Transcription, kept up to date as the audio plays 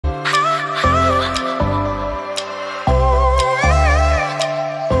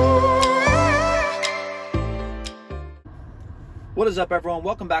What is up, everyone?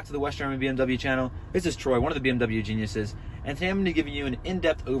 Welcome back to the West German BMW channel. This is Troy, one of the BMW geniuses, and today I'm going to give you an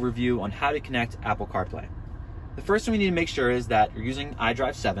in-depth overview on how to connect Apple CarPlay. The first thing we need to make sure is that you're using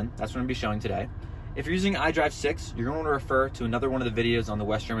iDrive 7. That's what I'm going to be showing today. If you're using iDrive 6, you're going to want to refer to another one of the videos on the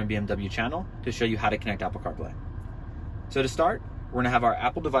West German BMW channel to show you how to connect Apple CarPlay. So to start, we're going to have our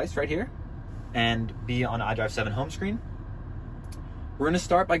Apple device right here and be on iDrive 7 home screen. We're going to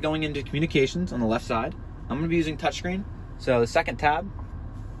start by going into communications on the left side. I'm going to be using touchscreen. So the second tab,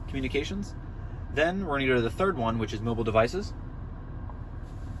 communications. Then we're going to go to the third one, which is mobile devices.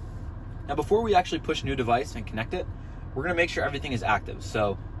 Now before we actually push new device and connect it, we're going to make sure everything is active.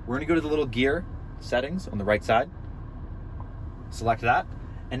 So we're going to go to the little gear settings on the right side, select that,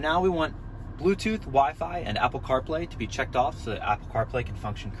 and now we want Bluetooth, Wi-Fi, and Apple CarPlay to be checked off so that Apple CarPlay can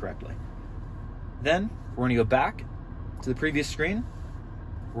function correctly. Then we're going to go back to the previous screen.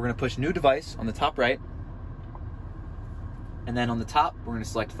 We're going to push new device on the top right. And then on the top, we're going to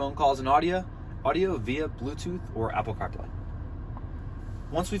select phone calls and audio via Bluetooth or Apple CarPlay.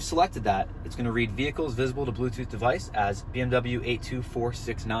 Once we've selected that, it's going to read vehicles visible to Bluetooth device as BMW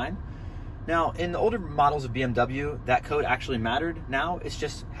 82469. Now, in the older models of BMW, that code actually mattered. Now, it's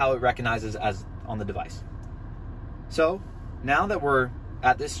just how it recognizes as on the device. So, now that we're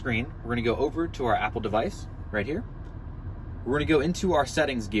at this screen, we're going to go over to our Apple device right here. We're going to go into our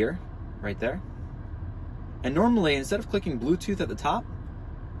settings gear right there. And normally, instead of clicking Bluetooth at the top,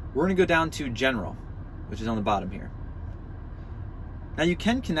 we're going to go down to General, which is on the bottom here. Now you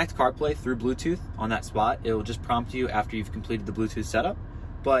can connect CarPlay through Bluetooth on that spot. It will just prompt you after you've completed the Bluetooth setup,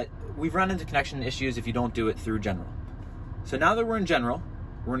 but we've run into connection issues if you don't do it through General. So now that we're in General,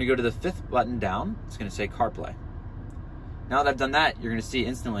 we're going to go to the fifth button down. It's going to say CarPlay. Now that I've done that, you're going to see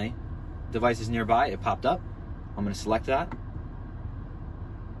instantly devices nearby. It popped up. I'm going to select that.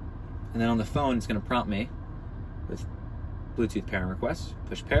 And then on the phone, it's going to prompt me with Bluetooth pairing requests.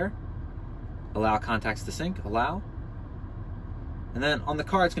 Push pair, allow contacts to sync, allow. And then on the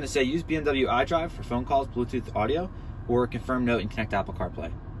car, it's going to say use BMW iDrive for phone calls, Bluetooth audio, or confirm note and connect Apple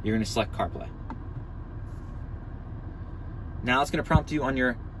CarPlay. You're going to select CarPlay. Now it's going to prompt you on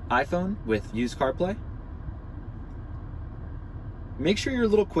your iPhone with use CarPlay. Make sure you're a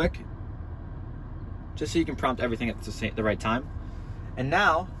little quick, just so you can prompt everything at the right time. And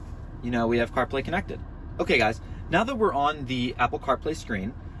now, you know, we have CarPlay connected. Okay guys, now that we're on the Apple CarPlay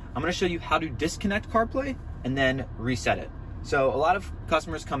screen, I'm going to show you how to disconnect CarPlay and then reset it. So a lot of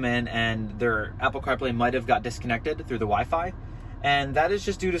customers come in and their Apple CarPlay might have got disconnected through the Wi-Fi, and that is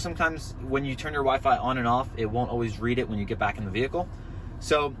just due to sometimes when you turn your Wi-Fi on and off, it won't always read it when you get back in the vehicle.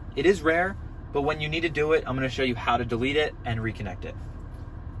 So it is rare, but when you need to do it, I'm going to show you how to delete it and reconnect it.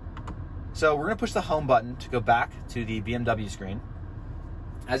 So we're going to push the home button to go back to the BMW screen.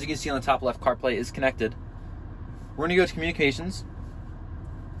 As you can see on the top left, CarPlay is connected. We're going to go to communications.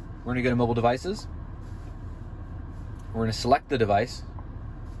 We're going to go to mobile devices. We're going to select the device.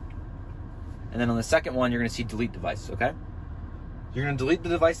 And then on the second one, you're going to see delete device, okay? You're going to delete the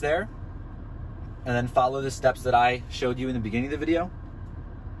device there, and then follow the steps that I showed you in the beginning of the video.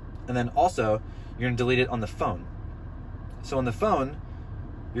 And then also, you're going to delete it on the phone. So on the phone,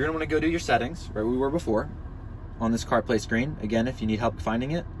 you're going to want to go to your settings, right where we were before, on this CarPlay screen. Again, if you need help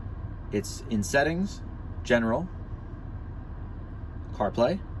finding it, it's in Settings, General,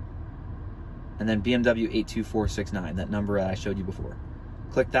 CarPlay, and then BMW 82469, that number I showed you before.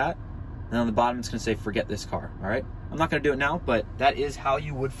 Click that, and on the bottom it's going to say forget this car, all right? I'm not going to do it now, but that is how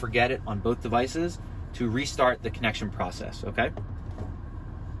you would forget it on both devices to restart the connection process, okay?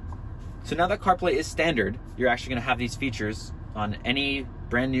 So now that CarPlay is standard, you're actually going to have these features on any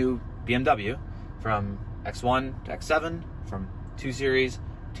brand new BMW from X1 to X7, from 2 Series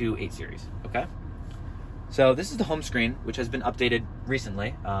to 8 Series, okay? So this is the home screen, which has been updated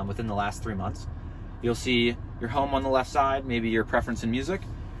recently, within the last 3 months. You'll see your home on the left side, maybe your preference in music.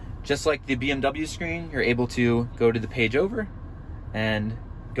 Just like the BMW screen, you're able to go to the page over and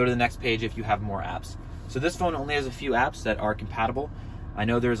go to the next page if you have more apps. So this phone only has a few apps that are compatible. I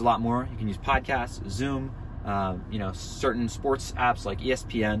know there's a lot more. You can use podcasts, Zoom, you know, certain sports apps like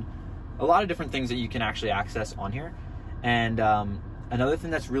ESPN, a lot of different things that you can actually access on here. And another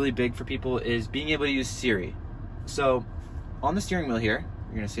thing that's really big for people is being able to use Siri. So on the steering wheel here,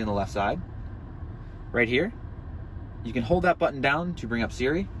 you're going to see on the left side, right here, you can hold that button down to bring up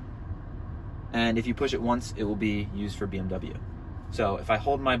Siri. And if you push it once, it will be used for BMW. So if I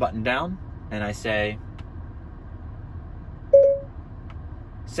hold my button down and I say,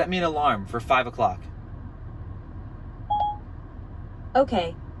 set me an alarm for 5 o'clock.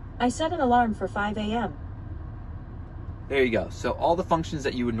 Okay, I set an alarm for 5 a.m. There you go. So all the functions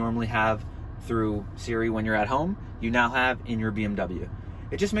that you would normally have through Siri when you're at home, you now have in your BMW.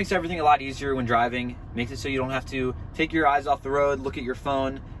 It just makes everything a lot easier when driving, makes it so you don't have to take your eyes off the road, look at your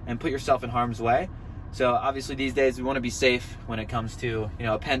phone, and put yourself in harm's way. So obviously these days we want to be safe when it comes to,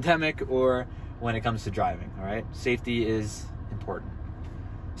 a pandemic or when it comes to driving, all right? Safety is important.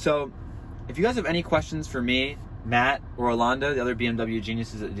 So if you guys have any questions for me, Matt, or Orlando, the other BMW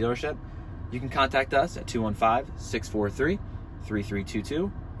geniuses at the dealership, you can contact us at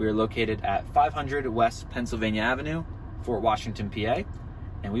 215-643-3322. We are located at 500 West Pennsylvania Avenue, Fort Washington, PA,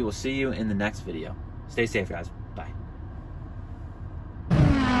 and we will see you in the next video. Stay safe, guys.